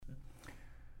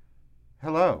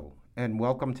Hello, and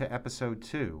welcome to episode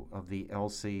 2 of the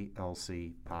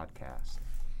LCLC podcast.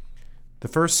 The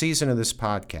first season of this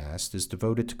podcast is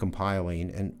devoted to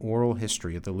compiling an oral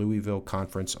history of the Louisville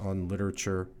Conference on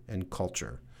Literature and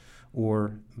Culture,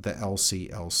 or the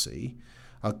LCLC,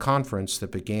 a conference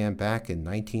that began back in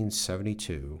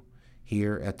 1972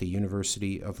 here at the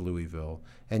University of Louisville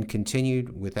and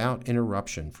continued without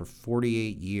interruption for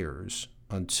 48 years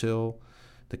until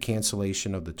the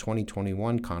cancellation of the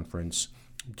 2021 conference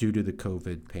due to the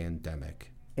COVID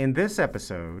pandemic. In this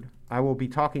episode, I will be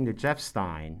talking to Jeff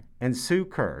Stein and Sue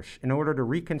Kirsch in order to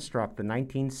reconstruct the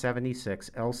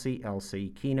 1976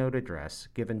 LCLC keynote address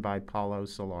given by Paolo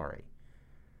Solarri,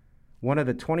 one of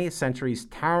the 20th century's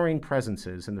towering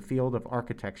presences in the field of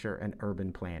architecture and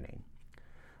urban planning.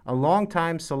 A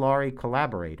longtime Solarri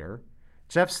collaborator,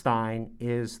 Jeff Stein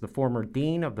is the former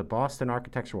dean of the Boston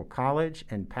Architectural College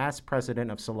and past president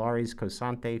of Solarri's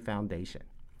Cosante Foundation.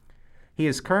 He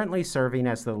is currently serving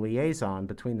as the liaison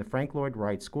between the Frank Lloyd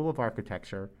Wright School of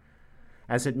Architecture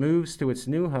as it moves to its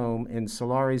new home in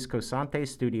Solarri's Cosante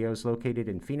Studios located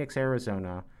in Phoenix,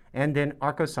 Arizona, and in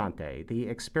Arcosante, the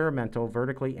experimental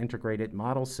vertically integrated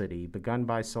model city begun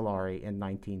by Solarri in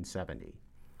 1970.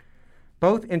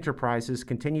 Both enterprises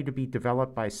continue to be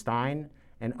developed by Stein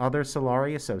and other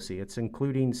Solarri associates,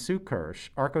 including Sue Kirsch,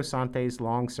 Arcosante's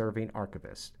long-serving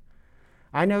archivist.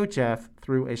 I know Jeff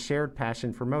through a shared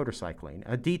passion for motorcycling,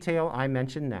 a detail I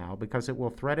mention now because it will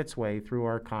thread its way through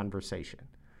our conversation.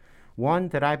 One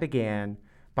that I began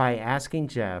by asking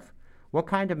Jeff, what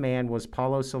kind of man was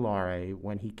Paolo Solarri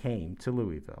when he came to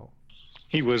Louisville?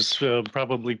 He was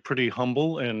probably pretty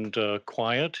humble and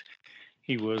quiet.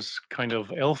 He was kind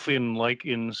of elfin-like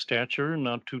in stature,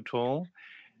 not too tall,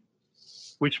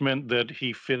 which meant that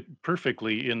he fit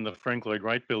perfectly in the Frank Lloyd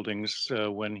Wright buildings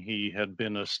when he had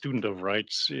been a student of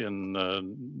Wright's in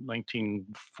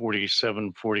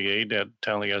 1947-48 at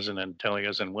Taliesin and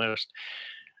Taliesin West.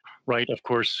 Wright, of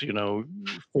course,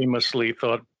 famously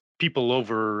thought people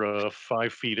over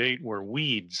 5'8" were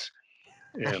weeds,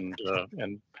 and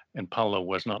Paolo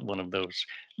was not one of those.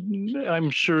 I'm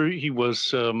sure he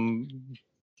was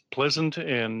pleasant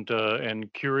and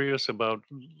curious about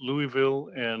Louisville,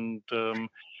 and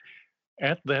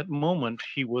at that moment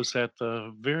he was at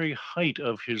the very height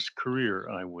of his career,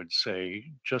 I would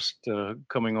say, just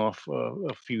coming off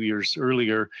a few years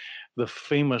earlier, the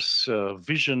famous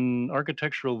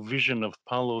architectural vision of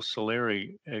Paolo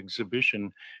Solarri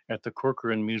exhibition at the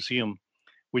Corcoran Museum,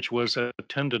 which was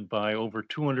attended by over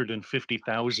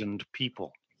 250,000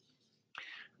 people.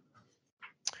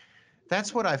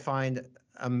 That's what I find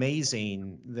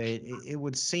amazing, that it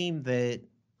would seem that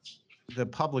the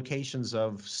publications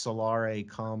of Solarri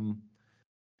come,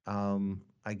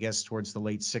 I guess, towards the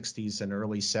late 60s and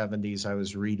early 70s. I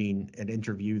was reading an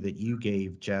interview that you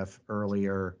gave, Jeff,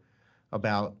 earlier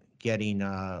about getting,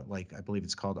 I believe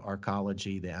it's called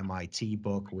Arcology, the MIT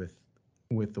book with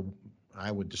the,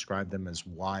 I would describe them as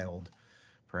wild,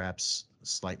 perhaps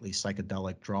slightly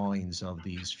psychedelic drawings of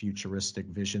these futuristic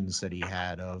visions that he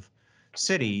had of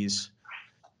cities.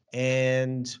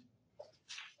 And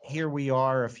here we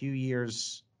are a few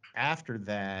years after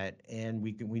that, and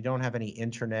we don't have any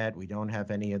internet, we don't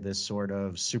have any of this sort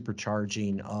of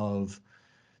supercharging of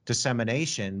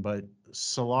dissemination, but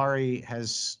Solarri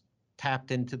has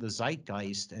tapped into the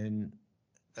zeitgeist and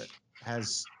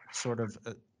has sort of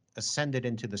ascended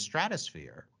into the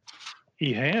stratosphere.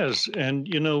 He has, and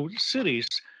cities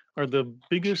are the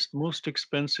biggest, most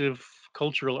expensive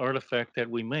cultural artifact that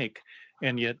we make,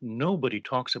 and yet nobody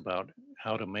talks about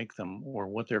how to make them or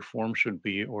what their form should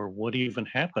be or what even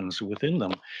happens within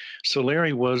them.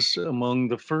 Solarri was among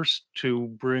the first to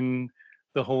bring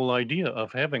the whole idea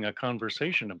of having a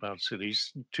conversation about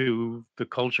cities to the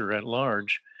culture at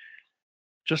large,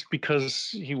 just because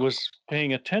he was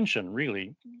paying attention,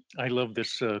 really. I love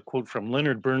this quote from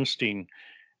Leonard Bernstein.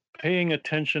 Paying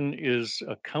attention is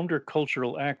a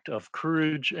countercultural act of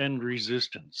courage and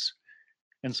resistance.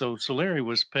 And so Solarri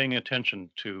was paying attention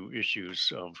to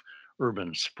issues of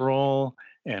urban sprawl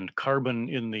and carbon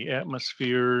in the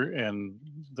atmosphere and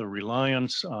the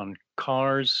reliance on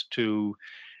cars to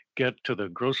get to the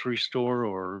grocery store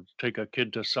or take a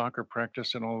kid to soccer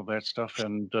practice and all of that stuff,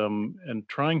 and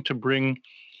trying to bring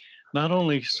not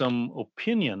only some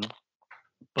opinion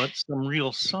but some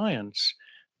real science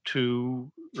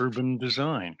to urban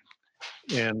design.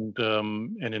 And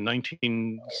in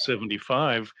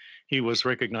 1975, he was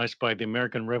recognized by the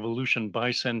American Revolution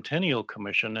Bicentennial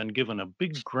Commission and given a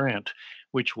big grant,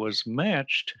 which was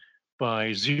matched by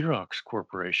Xerox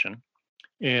Corporation,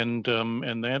 and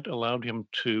that allowed him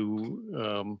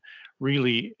to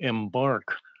really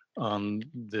embark on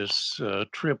this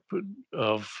trip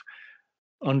of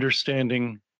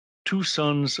understanding two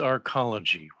suns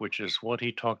arcology, which is what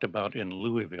he talked about in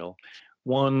Louisville.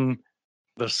 One,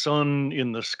 the sun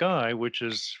in the sky, which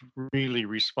is really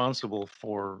responsible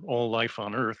for all life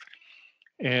on Earth,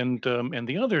 and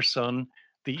the other sun,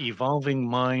 the evolving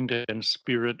mind and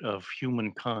spirit of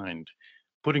humankind.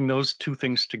 Putting those two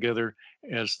things together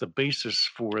as the basis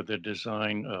for the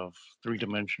design of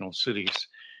three-dimensional cities.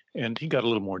 And he got a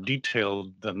little more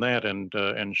detailed than that,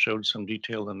 and showed some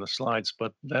detail in the slides.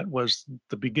 But that was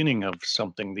the beginning of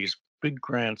something. These big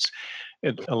grants,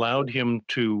 it allowed him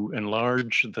to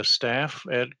enlarge the staff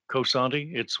at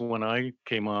COSANTI. It's when I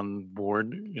came on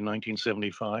board in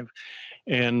 1975,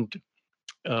 and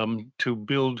to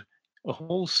build a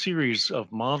whole series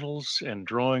of models and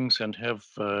drawings, and have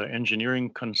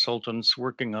engineering consultants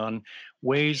working on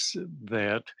ways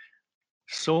that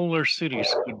solar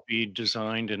cities could be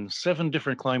designed in 7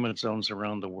 different climate zones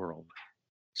around the world.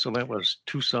 So that was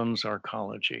Two Suns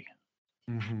Arcology.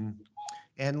 Mm-hmm.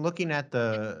 And looking at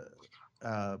uh,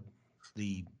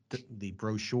 the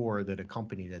brochure that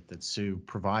accompanied it that Sue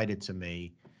provided to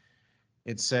me,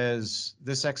 it says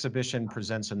this exhibition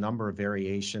presents a number of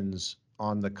variations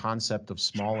on the concept of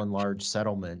small and large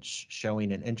settlements,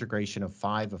 showing an integration of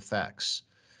 5 effects: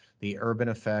 the urban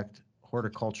effect,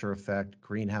 horticulture effect,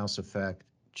 greenhouse effect,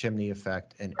 chimney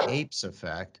effect, and apes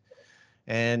effect.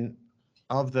 And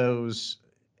of those,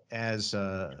 as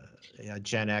a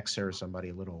Gen Xer or somebody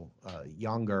a little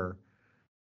younger,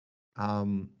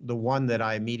 the one that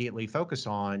I immediately focus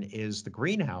on is the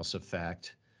greenhouse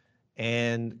effect,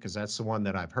 and because that's the one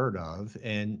that I've heard of.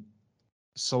 And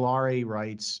Solari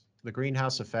writes, the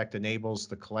greenhouse effect enables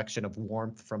the collection of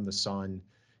warmth from the sun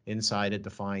inside a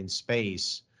defined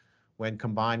space. When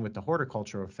combined with the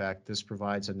horticultural effect, this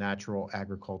provides a natural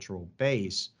agricultural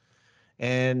base.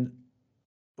 And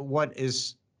what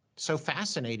is so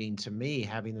fascinating to me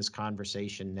having this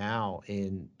conversation now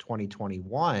in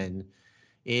 2021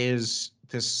 is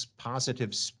this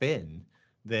positive spin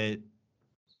that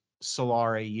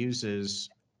Solari uses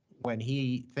when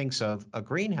he thinks of a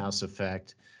greenhouse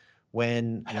effect.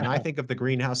 When I think of the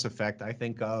greenhouse effect, I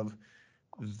think of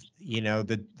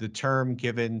the term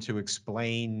given to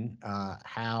explain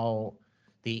how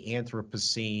the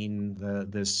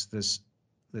Anthropocene,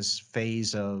 this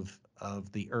phase of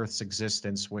the Earth's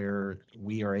existence where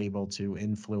we are able to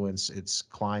influence its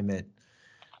climate,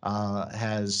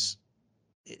 has,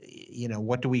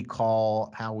 what do we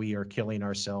call how we are killing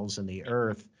ourselves and the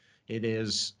Earth? It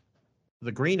is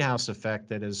the greenhouse effect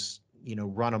that is,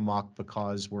 run amok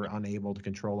because we're unable to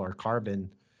control our carbon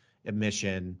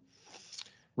emission.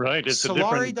 Right, it's a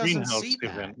Solari different doesn't greenhouse see that.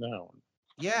 event now.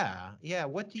 Yeah, yeah.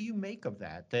 What do you make of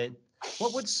that?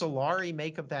 What would Solari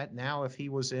make of that now if he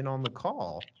was in on the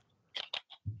call?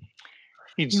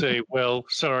 He'd say, "Well,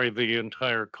 sorry, the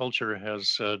entire culture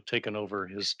has taken over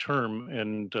his term,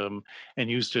 and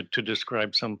used it to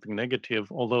describe something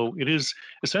negative." Although it is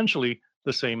essentially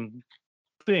the same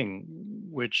thing,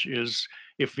 which is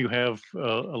if you have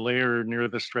a layer near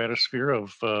the stratosphere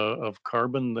of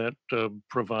carbon that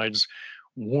provides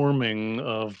warming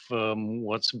of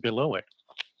what's below it.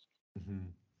 Mm-hmm.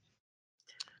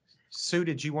 Sue,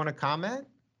 did you want to comment?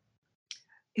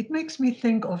 It makes me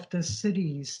think of the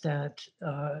cities that,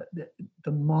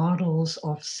 the models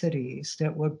of cities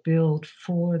that were built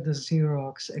for the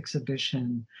Xerox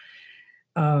exhibition.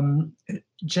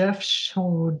 Jeff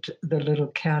showed the little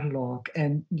catalog,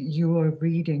 and you are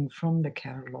reading from the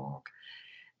catalog.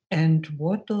 And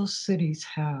what those cities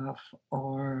have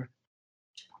are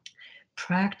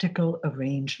practical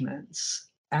arrangements,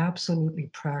 absolutely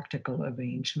practical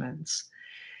arrangements,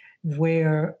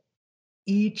 where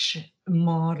each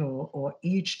model or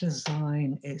each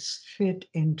design is fit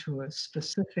into a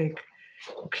specific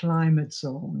climate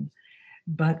zone,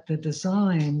 but the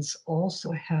designs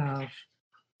also have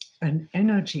an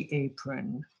energy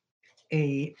apron,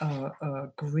 a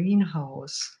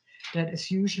greenhouse that is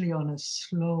usually on a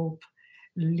slope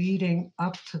leading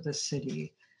up to the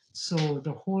city. So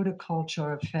the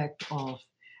horticulture effect of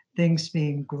things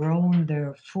being grown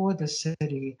there for the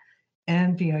city,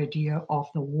 and the idea of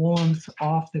the warmth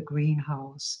of the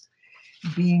greenhouse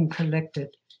being collected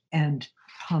and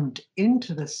pumped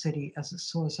into the city as a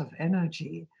source of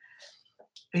energy,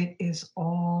 it is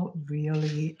all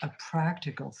really a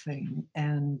practical thing.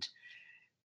 And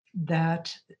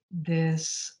that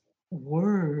this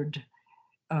word,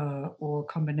 or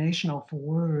combination of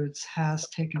words, has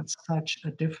taken such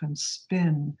a different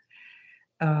spin,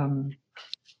 um,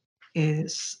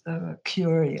 is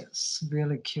curious,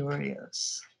 really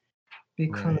curious,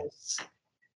 Right. because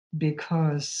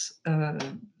because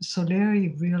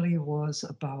Soleri really was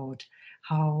about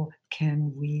how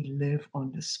can we live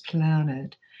on this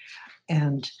planet,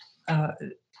 and uh,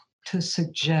 to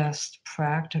suggest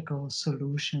practical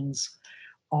solutions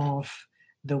of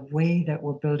the way that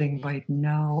we're building right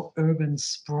now, urban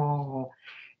sprawl.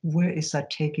 Where is that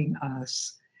taking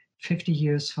us 50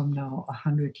 years from now,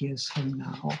 100 years from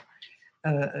now?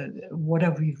 What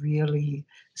are we really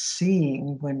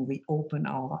seeing when we open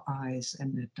our eyes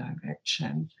in that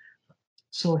direction?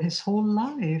 So his whole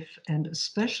life, and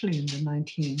especially in the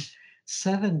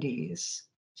 1970s,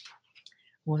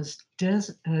 was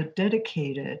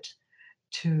dedicated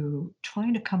to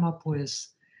trying to come up with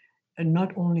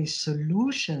not only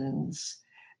solutions,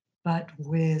 but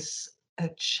with a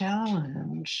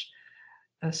challenge,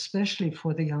 especially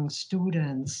for the young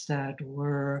students that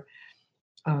were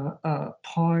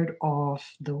part of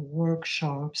the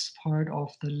workshops, part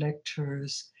of the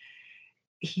lectures.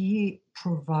 He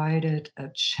provided a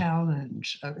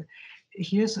challenge.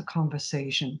 Here's a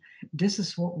conversation. This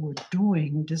is what we're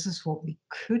doing. This is what we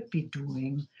could be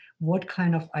doing. What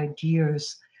kind of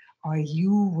ideas are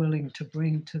you willing to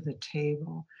bring to the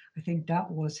table? I think that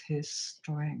was his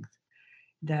strength,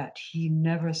 that he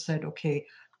never said, okay,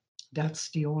 that's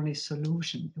the only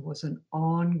solution. It was an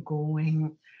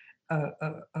ongoing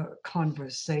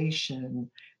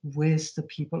conversation with the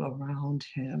people around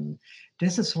him.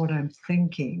 This is what I'm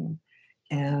thinking,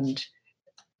 and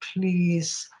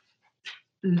please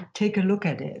take a look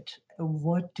at it.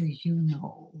 What do you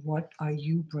know? What are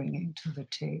you bringing to the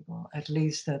table? At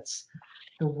least that's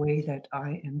the way that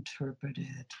I interpret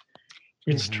it.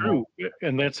 It's Is Mhm. true,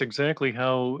 and that's exactly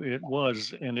how it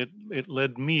was, and it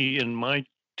led me in my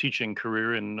teaching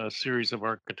career in a series of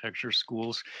architecture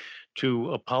schools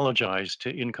to apologize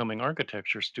to incoming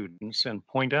architecture students and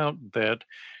point out that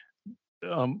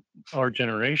um, our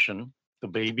generation, the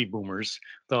baby boomers,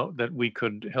 thought that we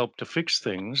could help to fix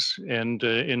things. And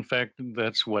in fact,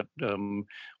 that's what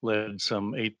led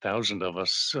some 8,000 of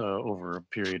us over a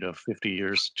period of 50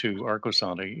 years to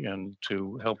Arcosanti and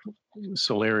to help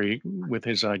Soleri with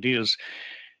his ideas.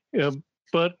 Uh,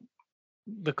 but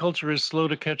the culture is slow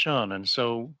to catch on, and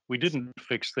so we didn't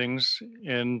fix things,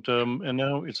 and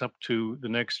now it's up to the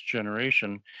next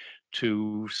generation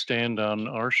to stand on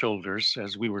our shoulders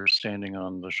as we were standing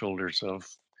on the shoulders of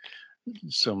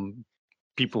some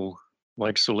people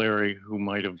like Soleri, who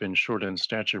might have been short in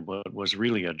stature but was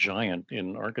really a giant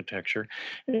in architecture,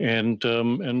 and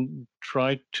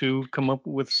try to come up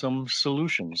with some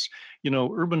solutions. You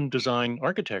know, urban design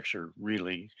architecture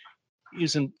really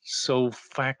isn't so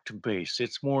fact based.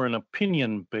 It's more an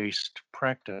opinion based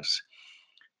practice.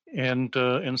 And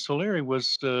Soleri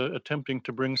was attempting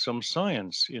to bring some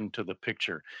science into the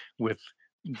picture with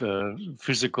the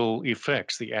physical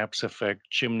effects, the apse effect,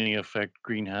 chimney effect,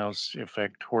 greenhouse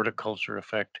effect, horticulture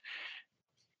effect.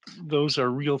 Those are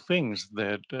real things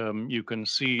that you can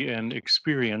see and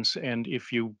experience. And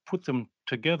if you put them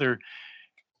together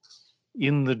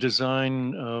in the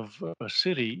design of a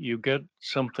city, you get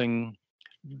something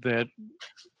that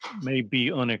may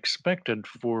be unexpected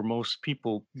for most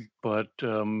people, but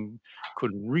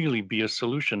could really be a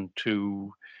solution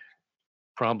to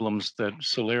problems that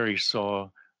Soleri saw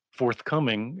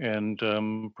forthcoming and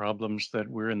problems that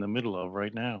we're in the middle of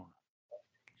right now.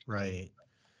 Right.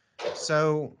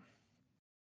 So,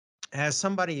 as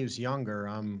somebody who's younger,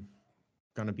 I'm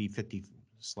going to be 50,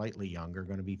 slightly younger,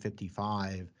 going to be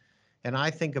 55. And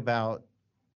I think about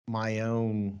my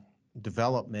own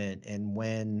development and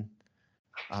when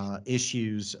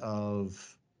issues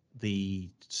of the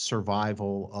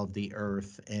survival of the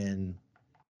earth and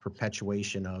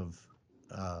perpetuation of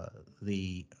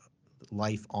the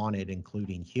life on it,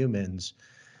 including humans.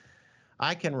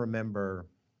 I can remember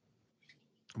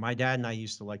my dad and I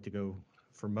used to like to go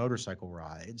for motorcycle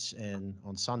rides and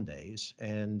on Sundays,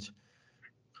 and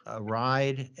a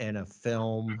ride and a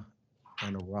film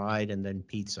and a ride and then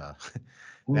pizza.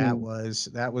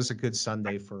 Mm. That was a good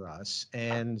Sunday for us.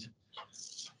 And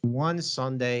one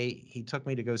Sunday he took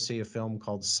me to go see a film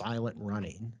called Silent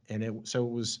Running, and it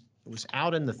was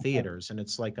out in the theaters, and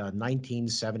it's like a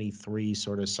 1973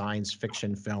 sort of science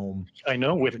fiction film. I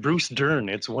know, with Bruce Dern,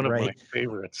 it's one of my Right.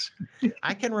 favorites.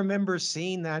 I can remember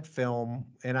seeing that film,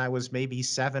 and I was maybe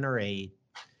 7 or 8,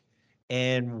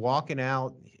 and walking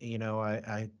out.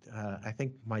 I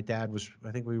think my dad was.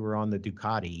 I think we were on the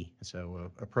Ducati,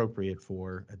 so appropriate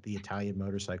for the Italian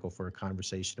motorcycle for a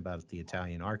conversation about the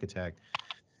Italian architect,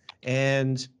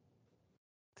 and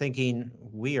thinking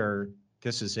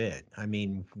this is it. I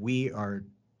mean, we are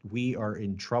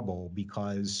in trouble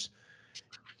because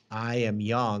I am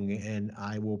young and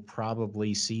I will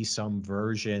probably see some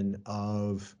version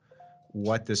of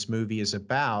what this movie is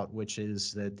about, which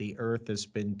is that the earth has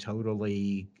been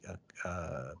totally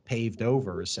paved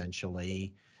over,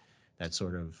 essentially. That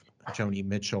sort of Joni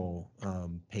Mitchell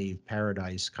paved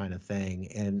paradise kind of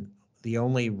thing. And the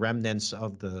only remnants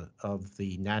of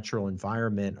the natural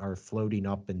environment are floating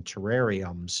up in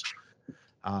terrariums.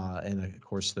 And of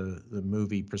course, the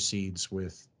movie proceeds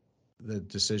with the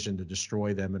decision to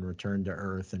destroy them and return to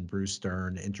Earth. And Bruce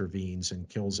Dern intervenes and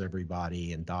kills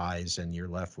everybody and dies, and you're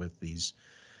left with these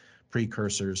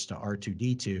precursors to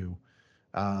R2D2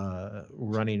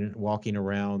 walking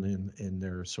around in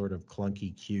their sort of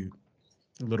clunky, cute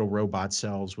little robot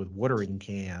cells with watering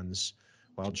cans,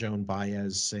 while Joan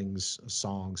Baez sings a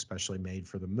song specially made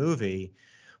for the movie.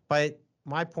 But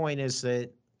my point is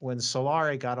that when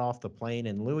Solare got off the plane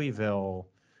in Louisville,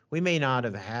 we may not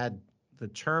have had the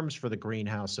terms for the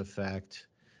greenhouse effect.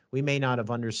 We may not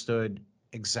have understood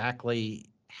exactly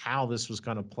how this was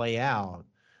going to play out,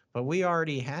 but we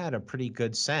already had a pretty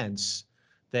good sense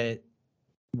that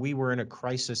we were in a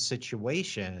crisis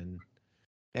situation.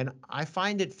 And I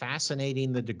find it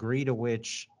fascinating the degree to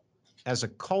which, as a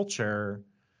culture,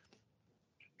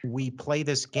 we play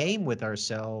this game with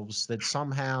ourselves that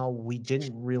somehow we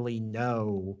didn't really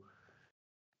know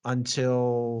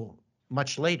until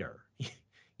much later.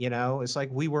 You know, it's like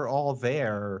we were all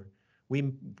there.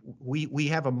 We we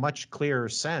have a much clearer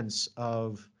sense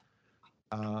of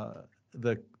uh,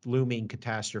 the looming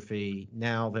catastrophe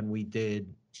now than we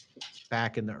did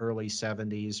back in the early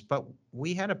 70s, but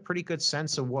we had a pretty good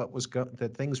sense of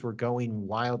that things were going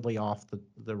wildly off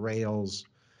the rails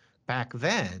back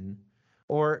then.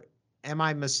 Or am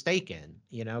I mistaken?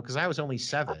 You know, because I was only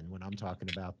 7 when I'm talking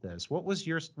about this. What was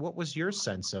your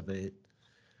sense of it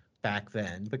back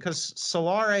then? Because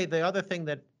Solare, the other thing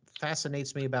that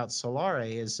fascinates me about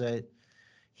Solare is that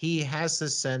he has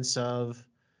this sense of,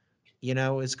 you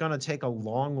know, it's going to take a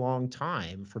long, long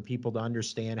time for people to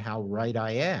understand how right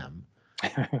I am.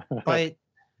 But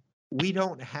we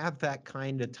don't have that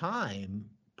kind of time,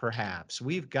 perhaps.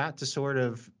 We've got to sort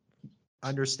of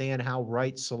understand how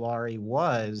right Solari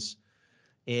was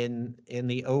in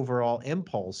the overall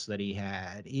impulse that he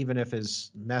had, even if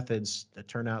his methods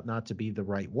turn out not to be the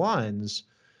right ones.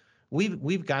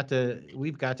 We've got to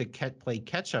play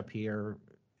catch up here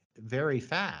very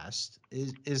fast.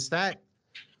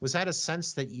 Was that a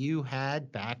sense that you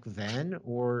had back then,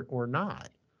 or not?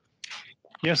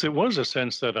 Yes, it was a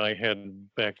sense that I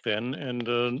had back then, and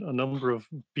a number of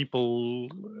people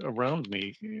around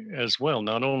me as well,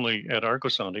 not only at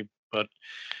Arcosanti, but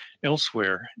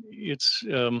elsewhere. It's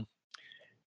an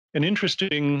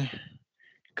interesting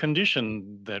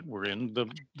condition that we're in.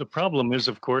 The problem is,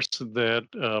 of course, that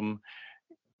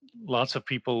lots of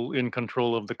people in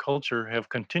control of the culture have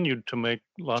continued to make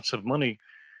lots of money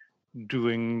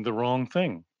doing the wrong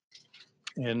thing,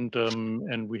 and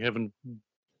we haven't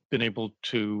been able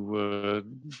to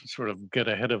sort of get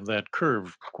ahead of that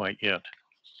curve quite yet.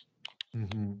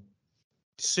 Mm-hmm.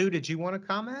 Sue, did you want to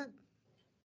comment?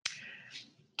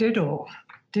 Ditto,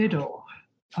 ditto.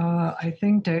 I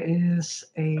think there is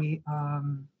I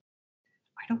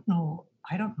don't know.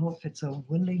 I don't know if it's a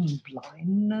willing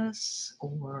blindness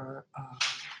or,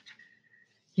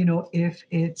 if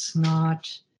it's not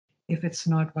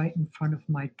right in front of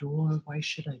my door, why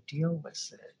should I deal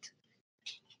with it?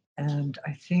 And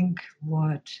I think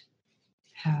what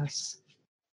has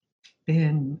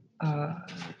been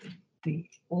the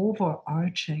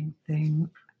overarching thing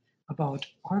about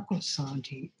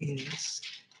Arcosanti is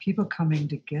people coming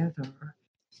together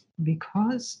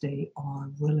because they are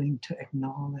willing to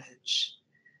acknowledge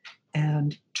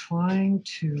and trying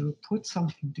to put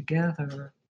something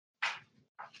together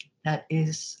that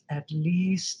is at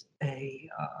least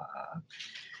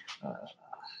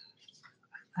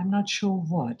I'm not sure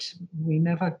what. We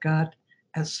never got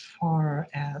as far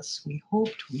as we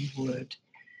hoped we would,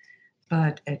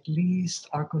 but at least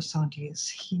Arcosanti is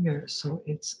here, so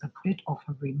it's a bit of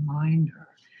a reminder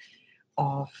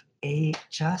of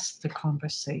just the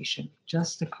conversation,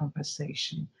 just the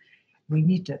conversation. We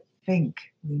need to think.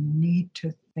 We need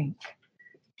to think.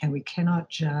 And we cannot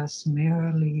just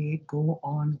merely go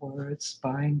onwards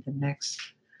buying the next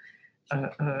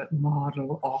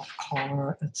model of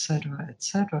car, etc.,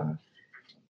 etc.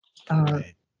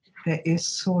 Right. There is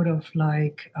sort of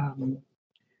like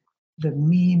the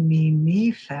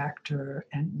me factor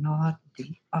and not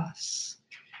the us.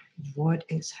 What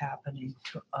is happening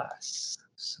to us?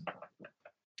 So,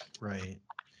 Right.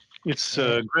 It's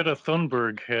And Greta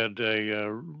Thunberg had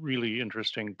a really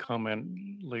interesting comment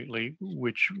lately,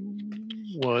 which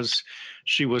was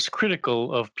she was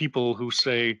critical of people who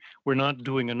say we're not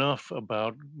doing enough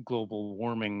about global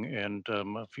warming and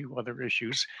a few other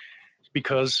issues.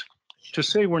 because to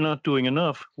say we're not doing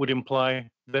enough would imply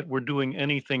that we're doing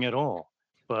anything at all,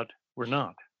 but we're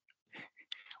not.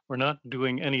 We're not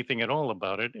doing anything at all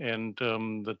about it, and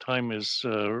the time is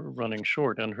running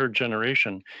short, and her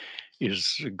generation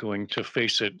is going to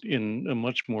face it in a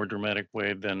much more dramatic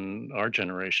way than our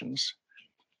generations.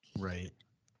 Right.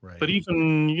 But Right.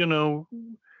 even,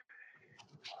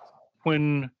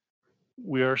 when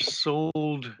we are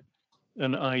sold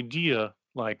an idea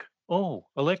like, oh,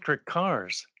 electric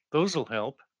cars, those will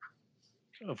help.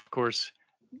 Of course,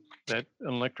 that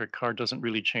electric car doesn't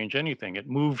really change anything. It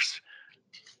moves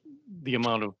the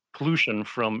amount of pollution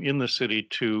from in the city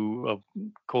to a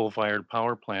coal-fired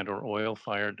power plant or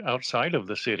oil-fired outside of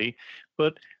the city,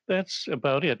 but that's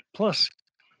about it. Plus,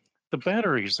 the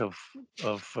batteries of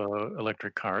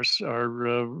electric cars are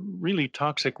really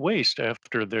toxic waste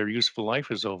after their useful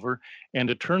life is over, and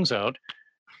it turns out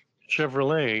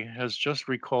Chevrolet has just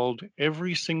recalled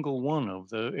every single one of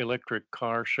the electric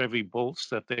car Chevy Bolts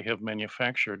that they have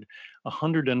manufactured,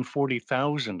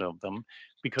 140,000 of them,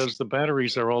 because the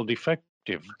batteries are all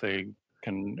defective. They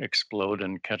can explode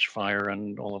and catch fire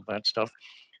and all of that stuff.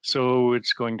 So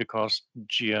it's going to cost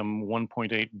GM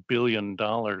 $1.8 billion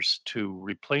to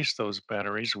replace those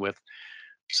batteries with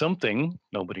something,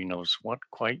 nobody knows what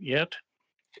quite yet,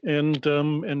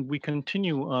 and we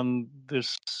continue on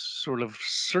this sort of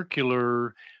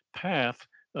circular path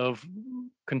of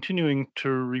continuing to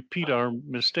repeat our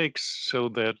mistakes so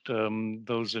that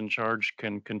those in charge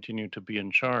can continue to be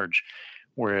in charge.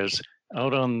 Whereas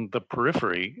out on the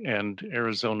periphery, and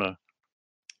Arizona,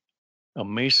 a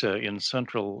mesa in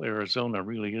central Arizona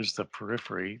really is the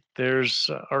periphery, there's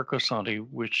Arcosanti,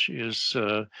 which is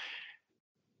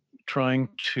trying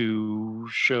to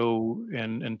show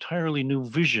an entirely new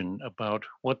vision about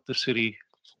what the city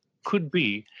could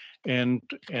be, and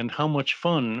how much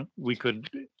fun we could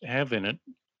have in it,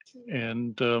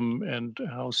 and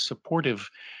how supportive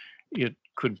it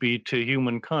could be to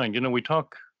humankind. We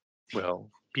talk, well,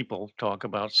 people talk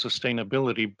about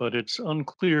sustainability, but it's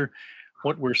unclear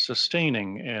what we're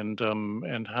sustaining,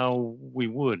 and how we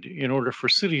would. In order for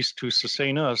cities to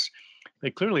sustain us,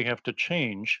 they clearly have to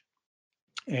change,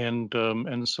 and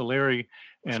Solari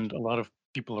and a lot of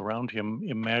people around him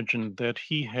imagined that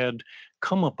he had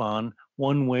come upon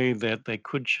one way that they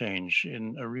could change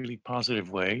in a really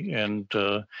positive way. And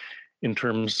in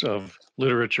terms of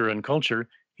literature and culture,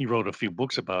 he wrote a few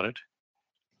books about it.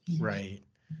 Right.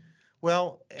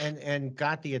 Well, and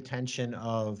got the attention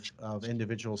of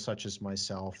individuals such as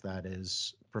myself, that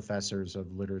is professors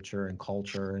of literature and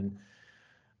culture. And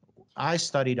I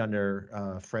studied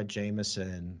under Fred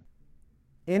Jameson.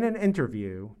 In an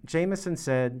interview, Jameson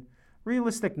said,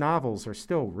 "Realistic novels are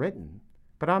still written,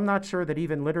 but I'm not sure that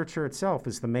even literature itself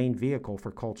is the main vehicle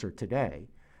for culture today.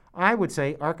 I would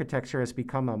say architecture has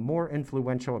become a more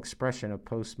influential expression of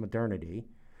postmodernity.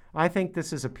 I think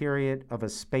this is a period of a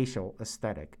spatial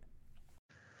aesthetic."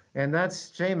 And that's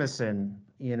Jameson.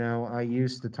 I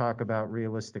used to talk about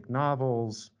realistic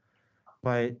novels,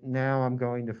 but now I'm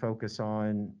going to focus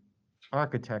on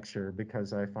architecture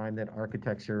because I find that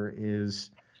architecture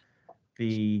is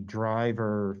the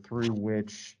driver through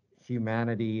which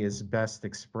humanity is best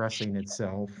expressing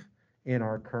itself in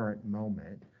our current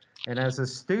moment. And as a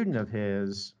student of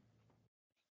his,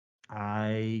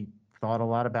 I thought a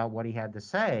lot about what he had to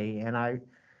say, and I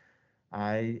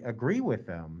agree with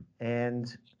him.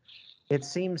 And it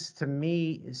seems to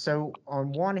me, so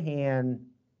on one hand,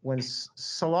 when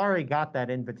Solari got that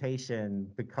invitation,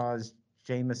 because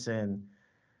Jameson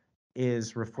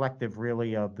is reflective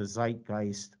really of the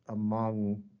zeitgeist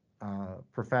among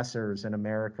professors in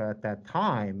America at that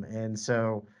time. And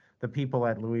so the people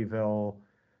at Louisville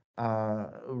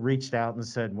reached out and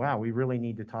said, wow, we really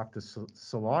need to talk to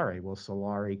Solari. Will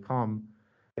Solari come?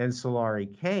 And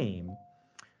Solari came.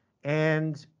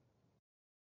 And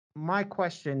my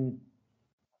question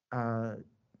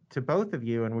to both of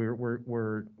you, and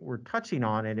we're touching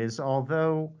on it, is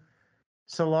although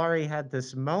Solari had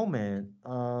this moment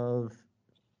of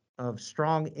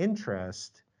strong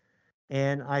interest,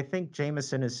 and I think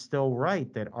Jameson is still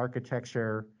right that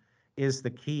architecture is the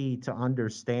key to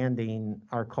understanding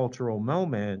our cultural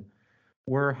moment.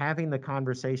 We're having the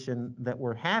conversation that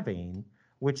we're having,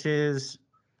 which is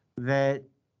that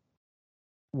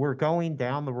we're going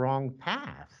down the wrong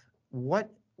path. What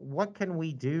can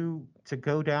we do to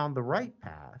go down the right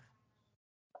path?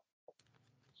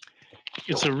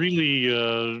 It's a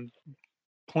really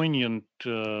poignant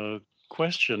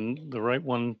question, the right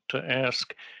one to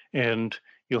ask, and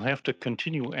you'll have to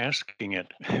continue asking it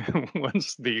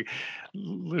once the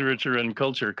Literature and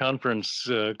Culture Conference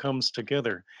comes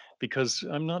together, because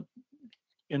I'm not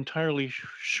entirely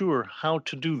sure how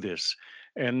to do this.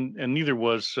 And neither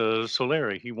was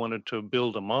Soleri. He wanted to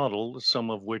build a model,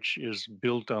 some of which is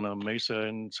built on a mesa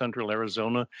in central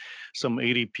Arizona, some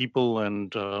 80 people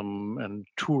and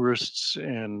tourists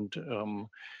and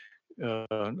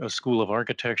a school of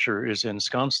architecture is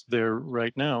ensconced there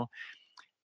right now.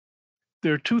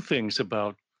 There are two things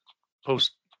about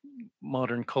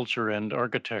postmodern culture and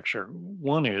architecture.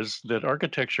 One is that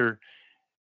architecture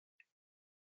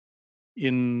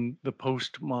in the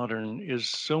postmodern is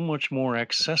so much more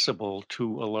accessible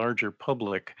to a larger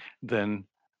public than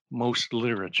most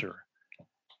literature.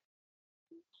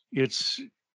 It's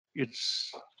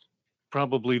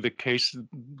probably the case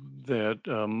that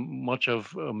much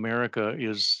of America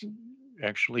is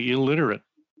actually illiterate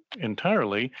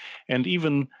entirely, and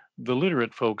even the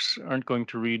literate folks aren't going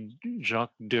to read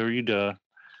Jacques Derrida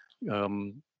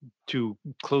um, too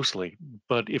closely.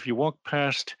 But if you walk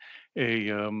past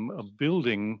a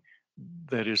building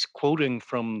that is quoting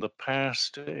from the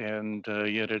past and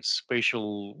yet its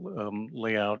spatial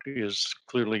layout is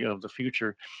clearly of the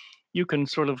future, you can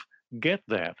sort of get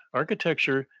that.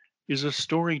 Architecture is a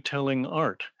storytelling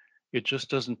art. It just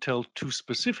doesn't tell too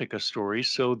specific a story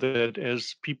so that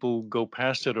as people go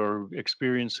past it or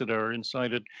experience it or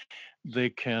inside it, they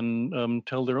can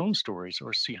tell their own stories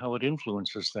or see how it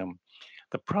influences them.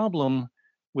 The problem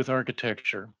with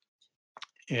architecture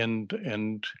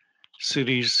and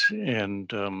cities and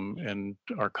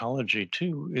arcology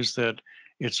too is that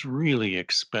it's really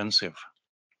expensive.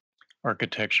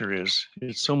 Architecture is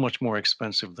it's so much more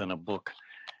expensive than a book.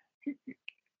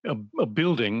 A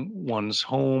building, one's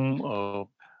home,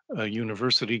 a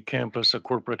university campus, a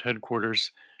corporate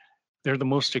headquarters, they're the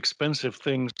most expensive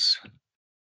things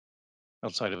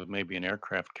outside of maybe an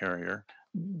aircraft carrier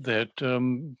that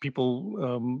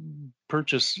people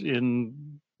purchase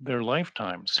in their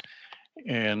lifetimes,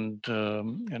 and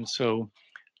so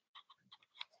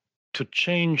to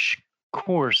change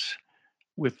course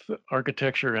with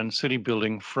architecture and city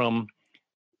building from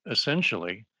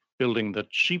essentially building the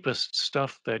cheapest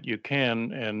stuff that you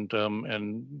can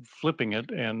and flipping it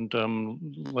and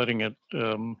letting it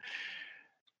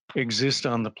exist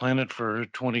on the planet for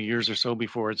 20 years or so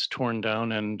before it's torn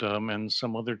down and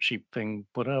some other cheap thing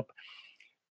put up.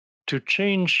 To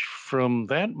change from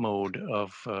that mode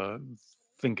of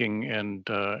thinking and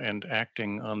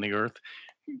acting on the earth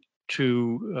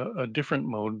to a different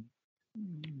mode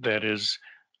that is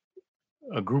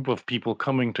a group of people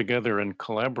coming together and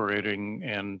collaborating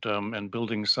and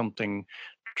building something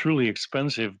truly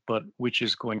expensive, but which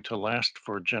is going to last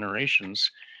for generations,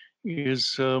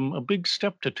 is a big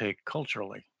step to take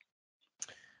culturally.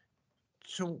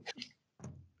 So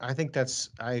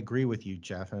I agree with you,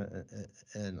 Jeff,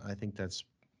 and I think that's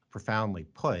profoundly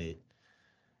put.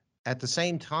 At the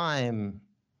same time,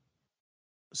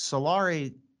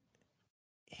 Solari,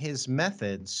 his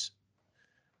methods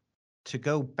to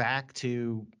go back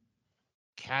to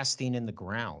casting in the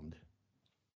ground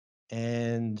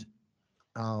and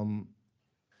um,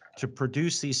 to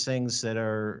produce these things that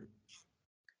are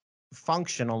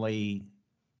functionally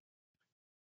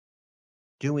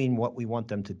doing what we want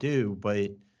them to do,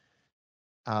 but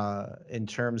in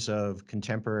terms of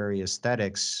contemporary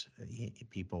aesthetics,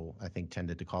 people I think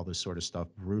tended to call this sort of stuff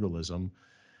brutalism.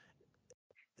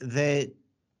 That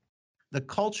the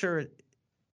culture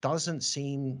doesn't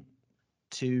seem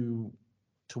to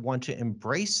want to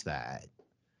embrace that.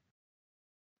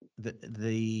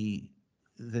 The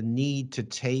need to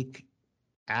take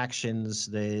actions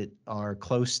that are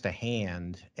close to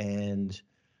hand and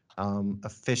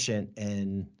efficient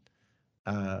and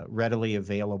readily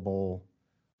available.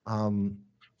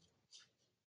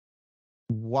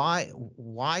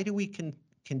 Why do we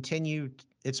continue?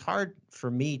 It's hard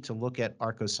for me to look at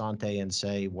Arcosante and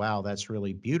say, wow, that's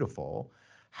really beautiful.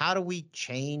 How do we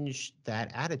change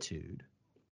that attitude?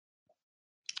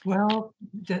 Well,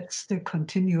 that's the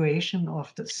continuation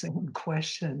of the same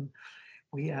question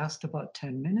we asked about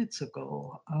 10 minutes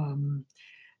ago.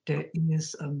 There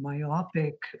is a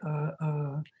myopic,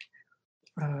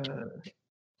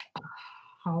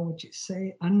 how would you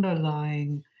say,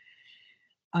 underlying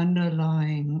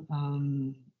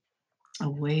a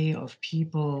way of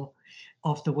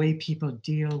the way people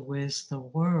deal with the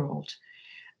world.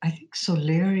 I think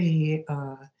Soleri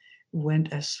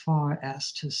went as far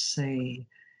as to say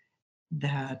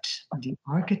that the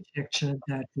architecture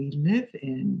that we live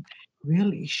in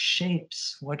really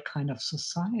shapes what kind of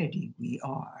society we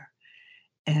are.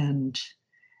 And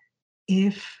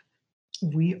if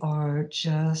we are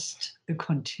just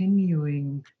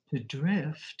continuing to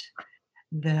drift,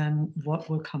 then what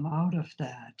will come out of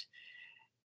that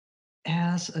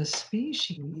as a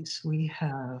species, we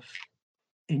have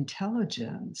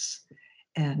intelligence.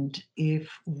 And if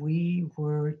we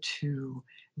were to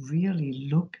really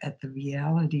look at the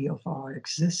reality of our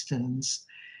existence,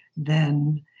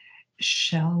 then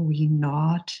shall we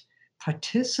not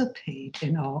participate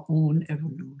in our own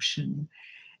evolution?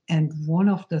 And one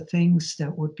of the things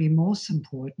that would be most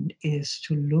important is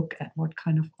to look at what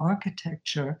kind of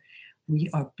architecture we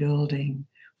are building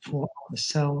for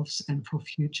ourselves and for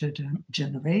future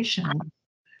generations.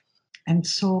 And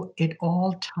so it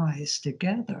all ties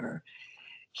together.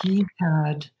 He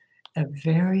had a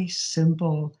very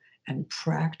simple and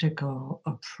practical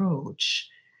approach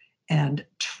and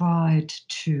tried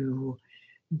to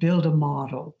build a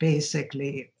model.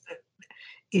 Basically,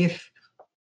 if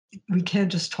we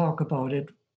can't just talk about it,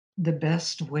 the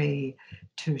best way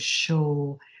to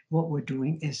show what we're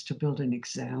doing is to build an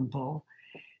example.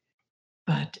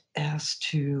 But as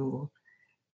to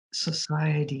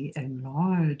society at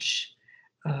large,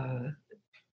 uh,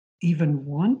 even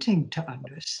wanting to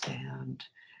understand,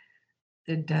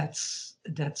 that's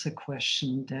a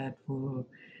question that will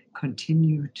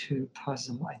continue to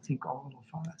puzzle, I think, all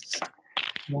of us.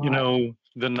 You Why? know,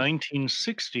 the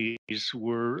 1960s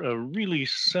were a really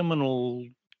seminal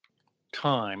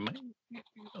time.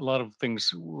 A lot of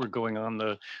things were going on.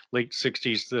 The late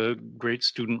 60s, the great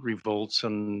student revolts,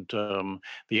 and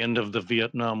the end of the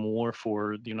Vietnam War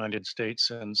for the United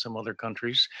States and some other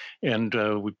countries. And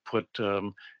we put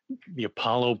the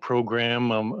Apollo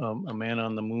program, a man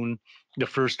on the moon. The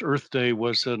first Earth Day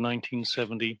was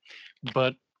 1970.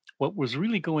 But what was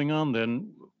really going on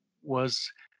then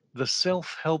was the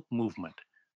self help movement,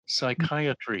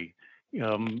 psychiatry,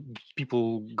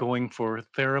 people going for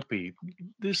therapy.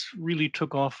 This really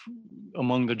took off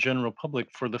among the general public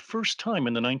for the first time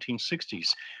in the 1960s.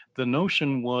 The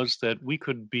notion was that we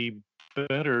could be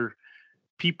better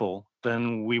people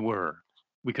than we were.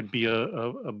 We could be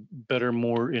a better,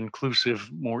 more inclusive,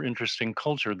 more interesting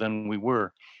culture than we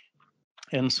were.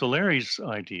 And Soleri's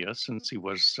idea, since he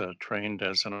was trained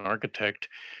as an architect,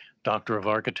 Doctor of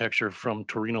Architecture from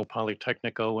Torino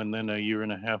Politecnico, and then a year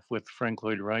and a half with Frank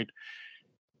Lloyd Wright,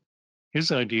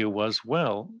 his idea was,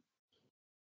 well,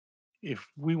 if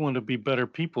we want to be better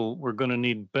people, we're going to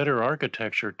need better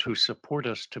architecture to support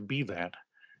us to be that.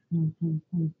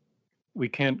 Mhm. We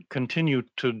can't continue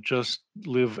to just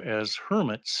live as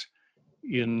hermits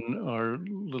in our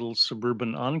little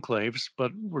suburban enclaves,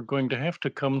 but we're going to have to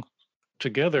come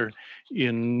together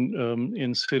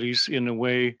in cities in a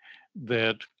way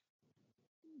that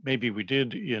maybe we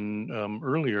did in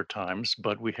earlier times,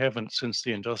 but we haven't since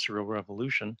the Industrial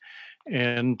Revolution,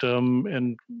 and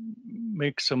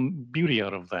make some beauty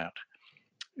out of that.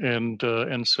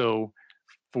 And so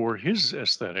for his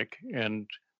aesthetic and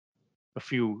a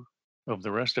few of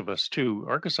the rest of us too,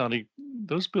 Arcasani,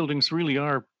 those buildings really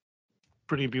are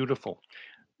pretty beautiful.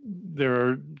 There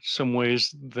are some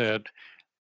ways that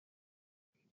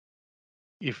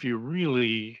if you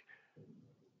really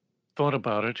thought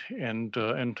about it and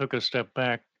took a step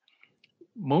back,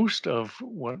 most of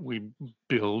what we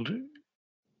build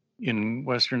in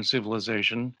Western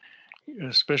civilization,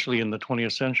 especially in the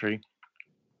 20th century,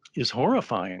 is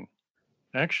horrifying,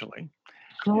 actually.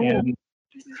 Go, And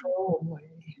go away.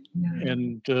 Yeah.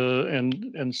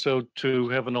 and so to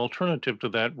have an alternative to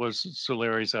that was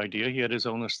Soleri's idea. He had his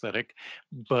own aesthetic,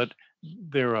 but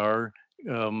there are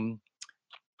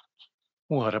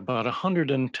about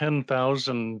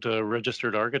 110,000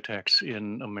 registered architects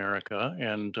in America,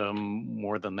 and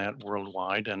more than that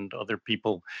worldwide, and other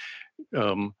people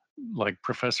um, like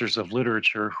professors of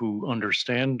literature who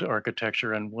understand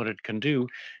architecture and what it can do.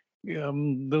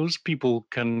 Those people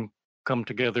can come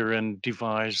together and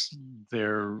devise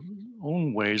their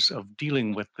own ways of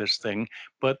dealing with this thing,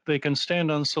 but they can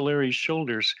stand on Soleri's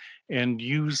shoulders and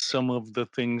use some of the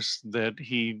things that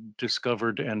he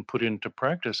discovered and put into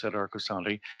practice at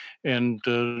Arcosanti, and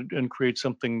create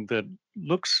something that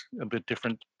looks a bit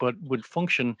different, but would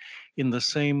function in the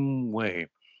same way.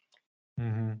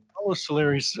 Mm-hmm. Paulo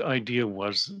Soleri's idea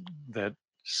was that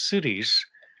cities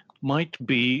might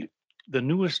be the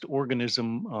newest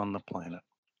organism on the planet.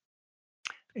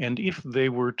 And if they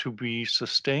were to be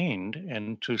sustained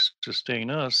and to sustain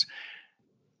us,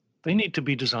 they need to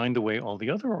be designed the way all the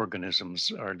other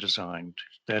organisms are designed.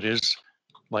 That is,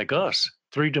 like us,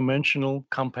 three-dimensional,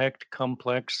 compact,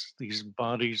 complex, these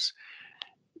bodies.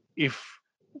 If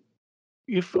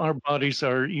if our bodies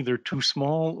are either too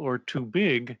small or too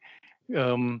big,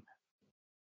 um,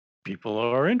 people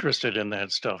are interested in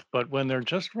that stuff. But when they're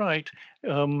just right,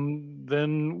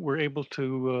 then we're able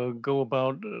to go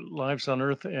about lives on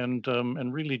Earth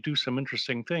and really do some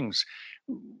interesting things.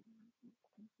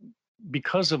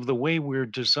 because of the way we're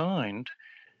designed,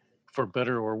 for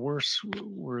better or worse,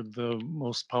 we're the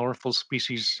most powerful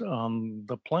species on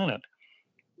the planet.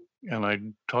 And I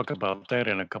talk about that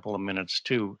in a couple of minutes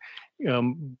too.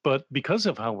 But because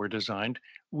of how we're designed,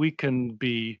 we can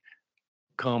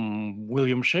become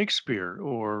William Shakespeare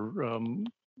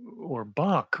or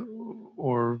Bach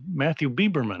or Matthew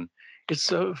Biberman.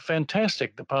 It's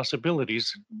fantastic, the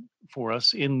possibilities for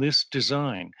us in this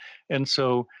design. And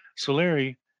so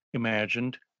Solari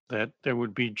imagined that there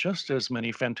would be just as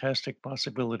many fantastic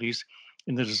possibilities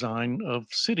in the design of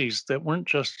cities that weren't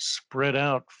just spread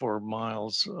out for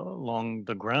miles along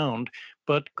the ground,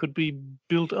 but could be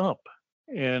built up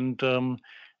and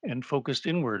focused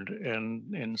inward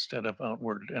and instead of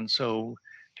outward. And so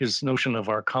his notion of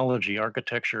arcology,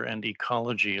 architecture and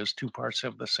ecology as two parts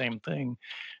of the same thing,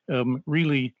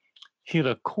 really hit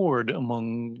a chord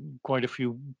among quite a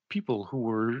few people who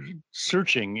were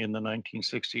searching in the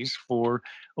 1960s for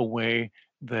a way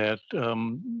that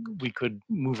we could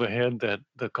move ahead, that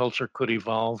the culture could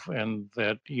evolve, and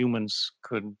that humans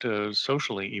could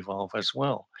socially evolve as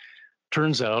well.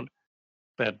 Turns out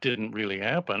that didn't really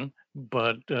happen,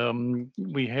 but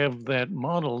we have that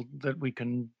model that we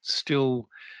can still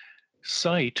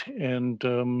cite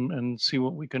and see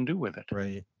what we can do with it.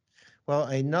 Right. Well,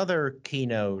 another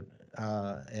keynote,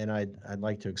 and I'd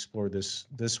like to explore this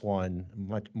one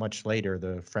much later.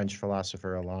 The French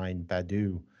philosopher Alain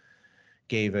Badiou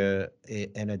gave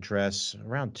an address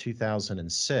around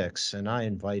 2006, and I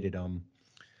invited him.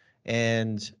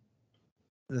 And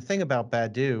the thing about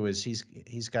Badiou is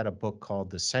he's got a book called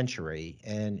The Century,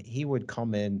 and he would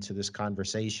come into this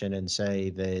conversation and say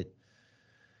that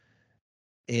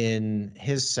in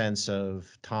his sense of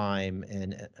time,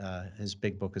 and his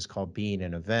big book is called Being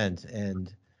an Event,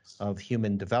 and of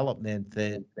human development,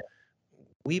 that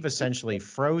we've essentially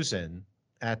frozen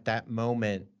at that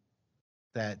moment,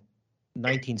 that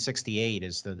 1968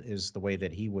 is the way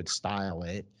that he would style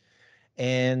it,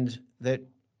 and that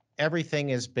everything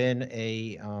has been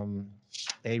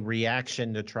a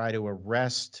reaction to try to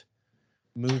arrest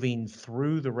moving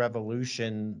through the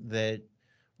revolution that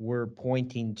we're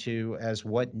pointing to as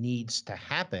what needs to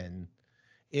happen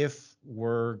if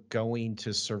we're going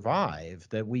to survive.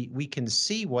 That we can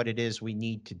see what it is we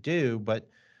need to do, but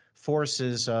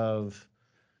forces of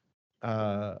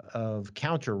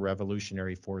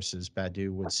counter-revolutionary forces,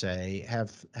 Badiou would say,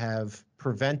 have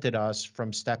prevented us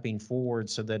from stepping forward,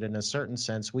 so that in a certain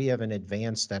sense we haven't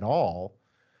advanced at all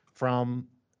from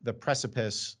the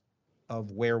precipice of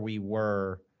where we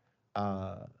were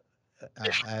uh,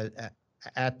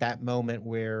 at that moment,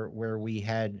 where we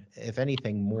had, if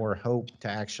anything, more hope to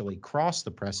actually cross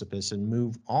the precipice and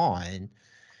move on.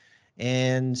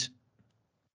 And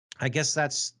I guess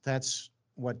that's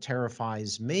what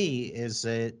terrifies me, is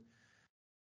that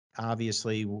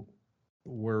obviously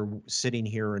we're sitting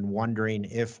here and wondering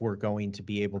if we're going to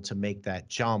be able to make that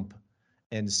jump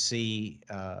and see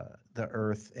the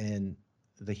earth and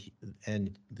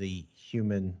the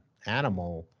human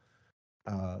animal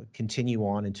continue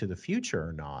on into the future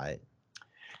or not.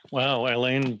 Wow,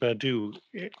 Alain Badiou,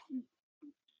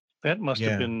 that must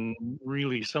have Yeah. been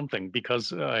really something,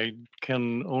 because I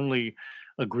can only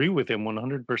agree with him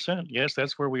 100%. Yes,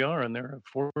 that's where we are. And there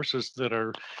are forces that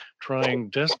are trying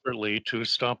desperately to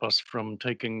stop us from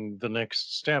taking the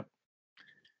next step.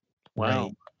 Wow.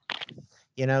 Right.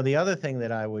 You know, the other thing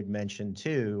that I would mention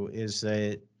too is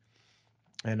that,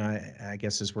 and I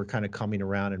guess as we're kind of coming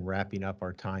around and wrapping up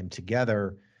our time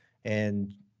together,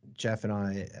 and Jeff and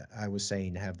I was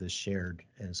saying, have this shared,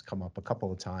 and it's come up a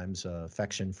couple of times,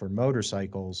 affection for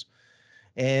motorcycles.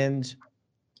 And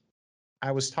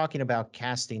I was talking about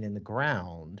casting in the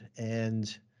ground,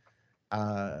 and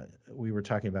we were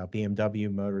talking about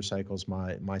BMW motorcycles.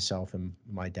 Myself and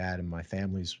my dad and my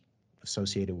family's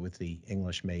associated with the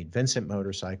English-made Vincent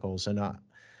motorcycles, and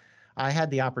I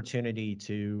had the opportunity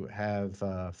to have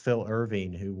Phil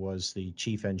Irving, who was the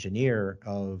chief engineer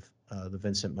of the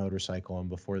Vincent motorcycle, and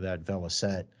before that,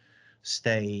 Velocette,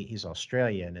 stay. He's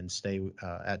Australian, and stay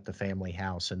at the family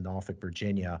house in Norfolk,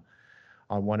 Virginia,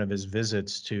 on one of his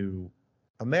visits to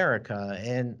America.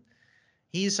 And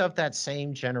he's of that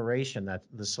same generation, that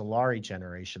the Solari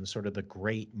generation, sort of the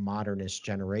great modernist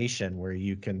generation, where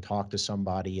you can talk to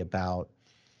somebody about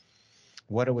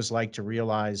what it was like to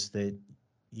realize that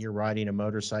you're riding a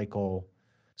motorcycle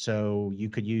so you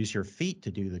could use your feet to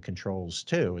do the controls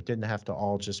too. It didn't have to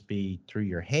all just be through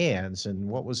your hands. And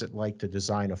what was it like to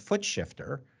design a foot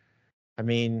shifter? I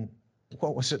mean,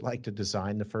 what was it like to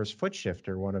design the first foot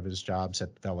shifter, one of his jobs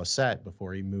at Velocette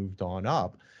before he moved on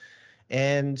up?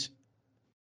 And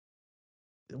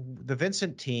the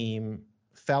Vincent team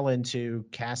fell into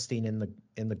casting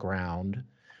in the ground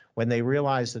when they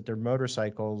realized that their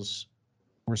motorcycles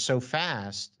were so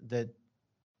fast that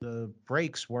the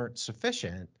brakes weren't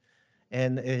sufficient,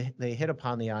 and they hit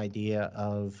upon the idea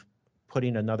of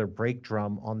putting another brake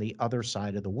drum on the other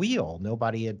side of the wheel.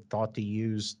 Nobody had thought to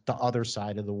use the other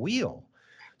side of the wheel.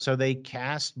 So they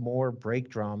cast more brake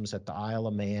drums at the Isle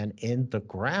of Man in the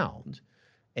ground,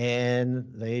 and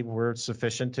they were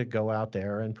sufficient to go out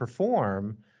there and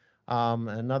perform.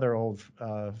 Another old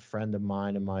friend of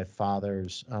mine and my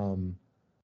father's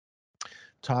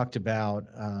talked about,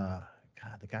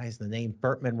 God, the guy's the name,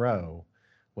 Burt Monroe,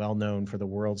 well known for the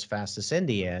world's fastest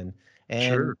Indian.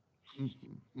 And Sure.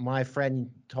 my friend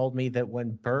told me that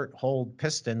when Burt hauled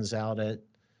pistons out at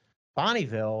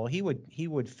Bonneville, he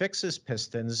would fix his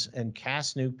pistons and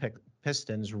cast new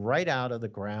pistons right out of the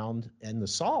ground in the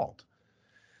salt.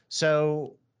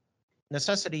 So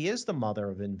necessity is the mother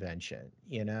of invention,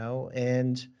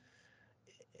 and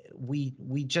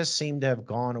we just seem to have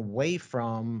gone away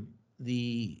from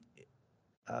the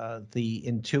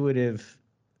intuitive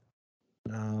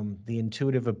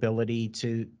ability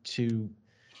to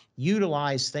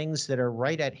utilize things that are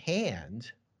right at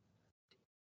hand.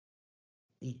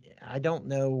 I don't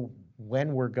know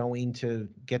when we're going to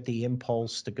get the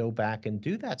impulse to go back and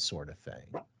do that sort of thing.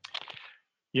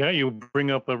 Yeah, you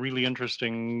bring up a really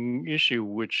interesting issue,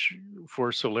 which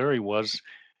for Solari was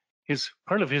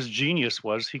part of his genius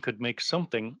was he could make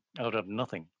something out of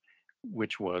nothing,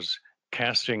 which was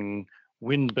casting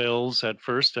wind bells at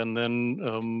first and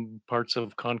then parts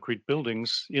of concrete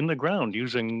buildings in the ground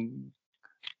using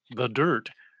the dirt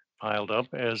piled up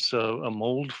as a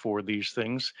mold for these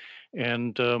things,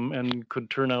 and could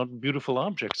turn out beautiful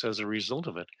objects as a result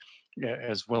of it,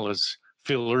 as well as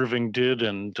Phil Irving did,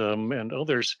 and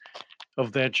others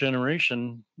of that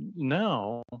generation.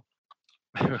 Now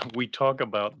we talk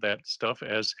about that stuff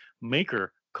as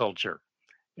maker culture,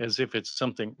 as if it's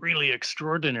something really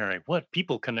extraordinary. What,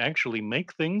 people can actually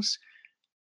make things?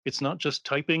 It's not just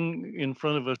typing in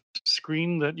front of a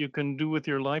screen that you can do with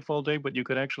your life all day, but you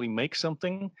could actually make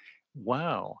something.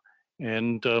 Wow.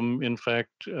 And in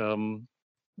fact,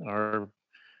 our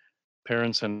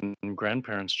parents and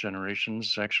grandparents'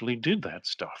 generations actually did that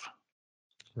stuff.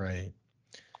 Right.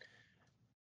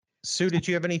 Sue, did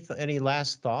you have any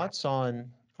last thoughts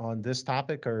on this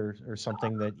topic, or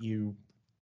something that you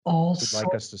would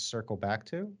like us to circle back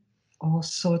to? All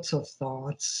sorts of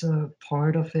thoughts.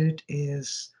 Part of it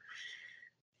is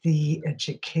the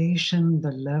education,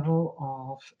 the level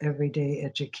of everyday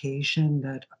education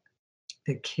that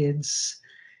the kids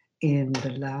in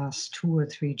the last 2 or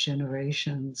 3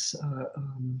 generations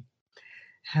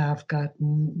have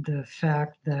gotten. The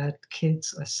fact that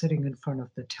kids are sitting in front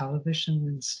of the television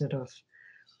instead of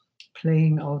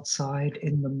playing outside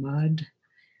in the mud.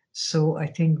 So I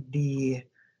think the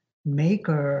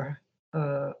maker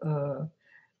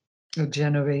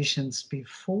generations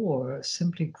before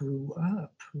simply grew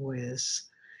up with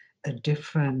a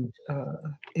different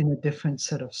in a different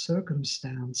set of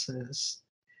circumstances,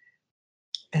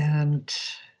 and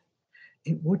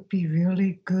it would be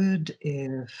really good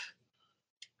if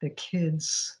the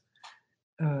kids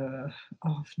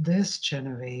of this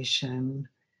generation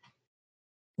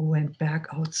went back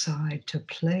outside to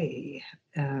play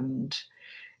and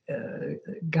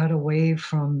got away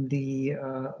from the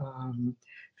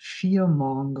fear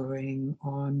mongering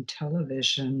on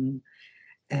television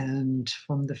and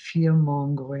from the fear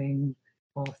mongering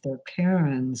of their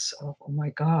parents of, oh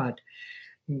my God,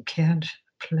 you can't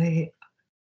play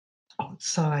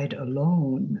outside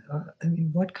alone. I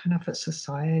mean, what kind of a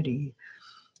society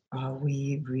are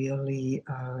we really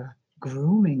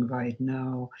grooming right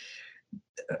now,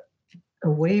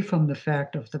 away from the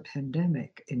fact of the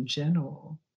pandemic in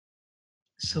general?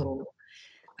 So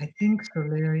I think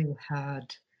Solari uh,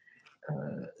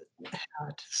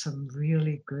 had some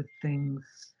really good things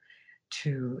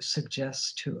to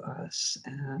suggest to us,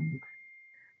 and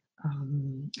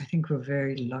I think we're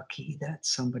very lucky that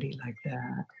somebody like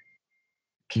that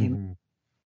came.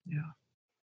 Mm-hmm.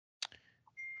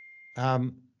 Yeah.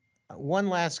 One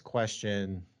last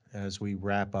question as we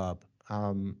wrap up.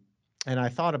 And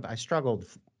I struggled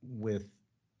with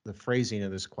the phrasing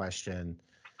of this question,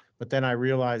 but then I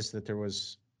realized that there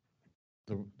was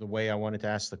the way I wanted to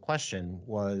ask the question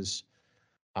was,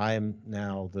 I am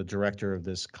now the director of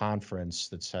this conference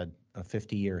that's had a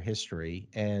 50-year history,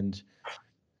 and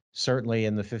certainly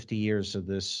in the 50 years of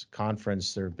this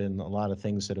conference, there have been a lot of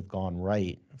things that have gone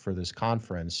right for this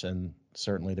conference, and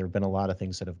certainly there have been a lot of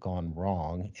things that have gone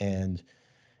wrong. And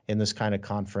in this kind of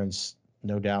conference,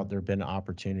 no doubt there have been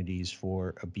opportunities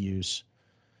for abuse,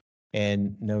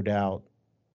 and no doubt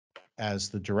as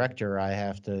the director, I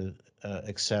have to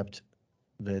accept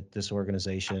that this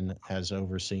organization has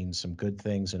overseen some good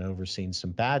things and overseen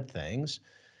some bad things.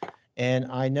 And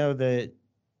I know that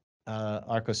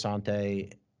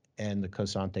Arcosante and the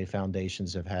Cosante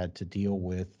Foundations have had to deal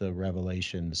with the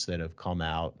revelations that have come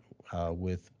out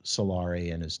with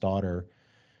Solari and his daughter.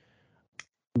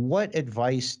 What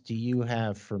advice do you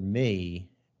have for me?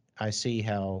 I see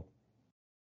how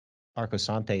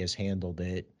Arcosante has handled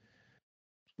it.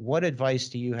 What advice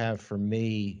do you have for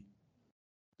me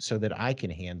so that I can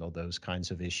handle those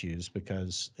kinds of issues?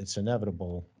 Because it's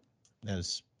inevitable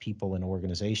as people and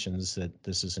organizations that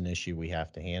this is an issue we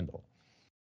have to handle.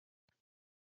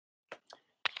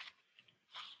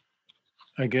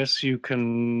 I guess you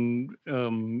can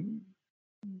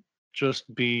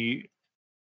just be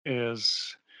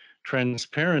as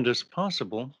transparent as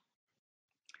possible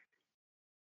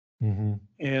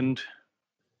and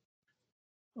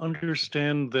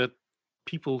understand that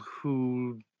people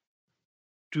who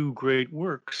do great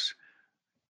works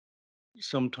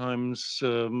sometimes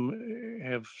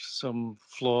have some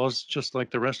flaws, just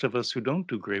like the rest of us who don't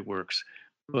do great works.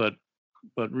 But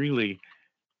really,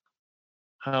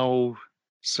 how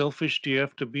selfish do you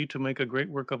have to be to make a great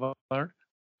work of art?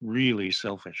 Really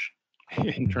selfish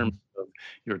in terms of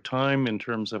your time, in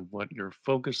terms of what your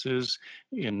focus is,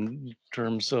 in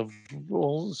terms of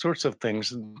all sorts of things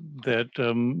that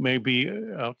may be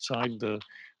outside the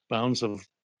bounds of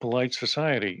polite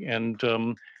society. And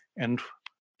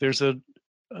there's a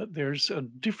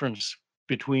difference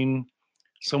between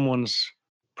someone's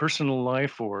personal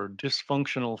life or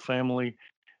dysfunctional family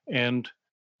and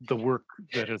the work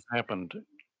that has happened.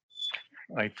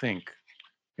 I think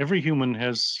every human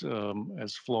has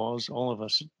flaws. All of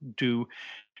us do,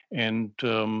 and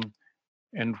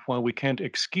while we can't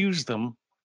excuse them,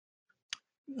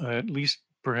 at least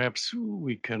perhaps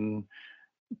we can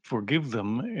forgive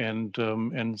them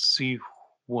and see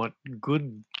what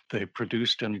good they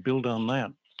produced and build on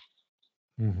that.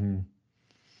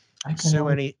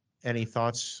 Sue, any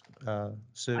thoughts,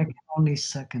 Sue? I can only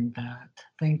second that.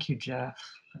 Thank you, Jeff.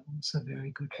 That was a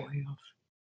very good way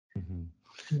of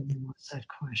dealing with that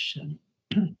question.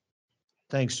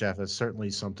 Thanks, Jeff. It's certainly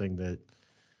something that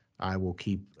I will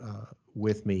keep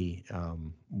with me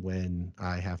when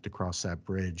I have to cross that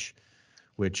bridge,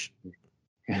 which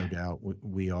no doubt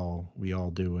we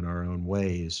all do in our own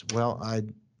ways. Well,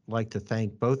 I'd like to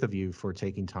thank both of you for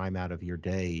taking time out of your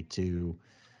day to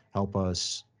help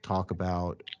us talk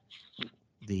about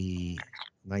the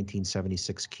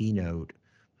 1976 keynote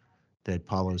that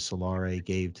Paulo Solari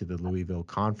gave to the Louisville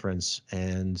Conference.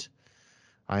 And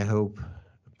I hope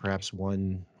perhaps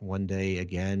one day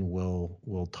again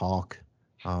we'll talk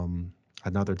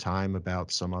another time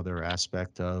about some other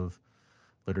aspect of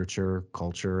literature,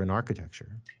 culture, and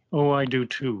architecture. Oh, I do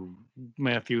too,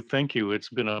 Matthew. Thank you. It's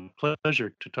been a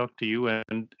pleasure to talk to you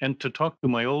and to talk to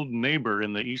my old neighbor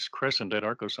in the East Crescent at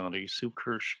Arcosante, Sue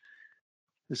Kirsch.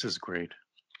 This is great.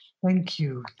 Thank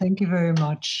you. Thank you very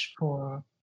much for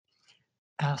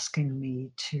asking me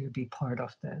to be part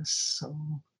of this. So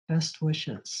best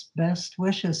wishes. Best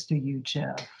wishes to you,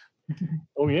 Jeff.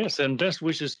 Oh, yes. And best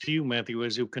wishes to you, Matthew,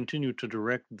 as you continue to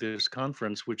direct this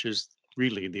conference, which is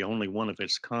really the only one of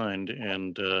its kind.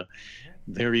 And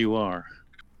there you are.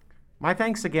 My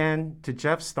thanks again to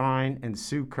Jeff Stein and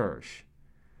Sue Kirsch.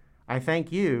 I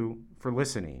thank you for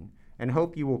listening and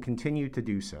hope you will continue to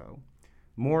do so.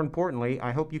 More importantly,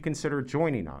 I hope you consider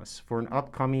joining us for an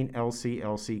upcoming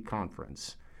LCLC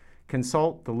conference.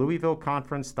 Consult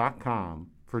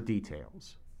thelouisvilleconference.com for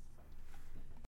details.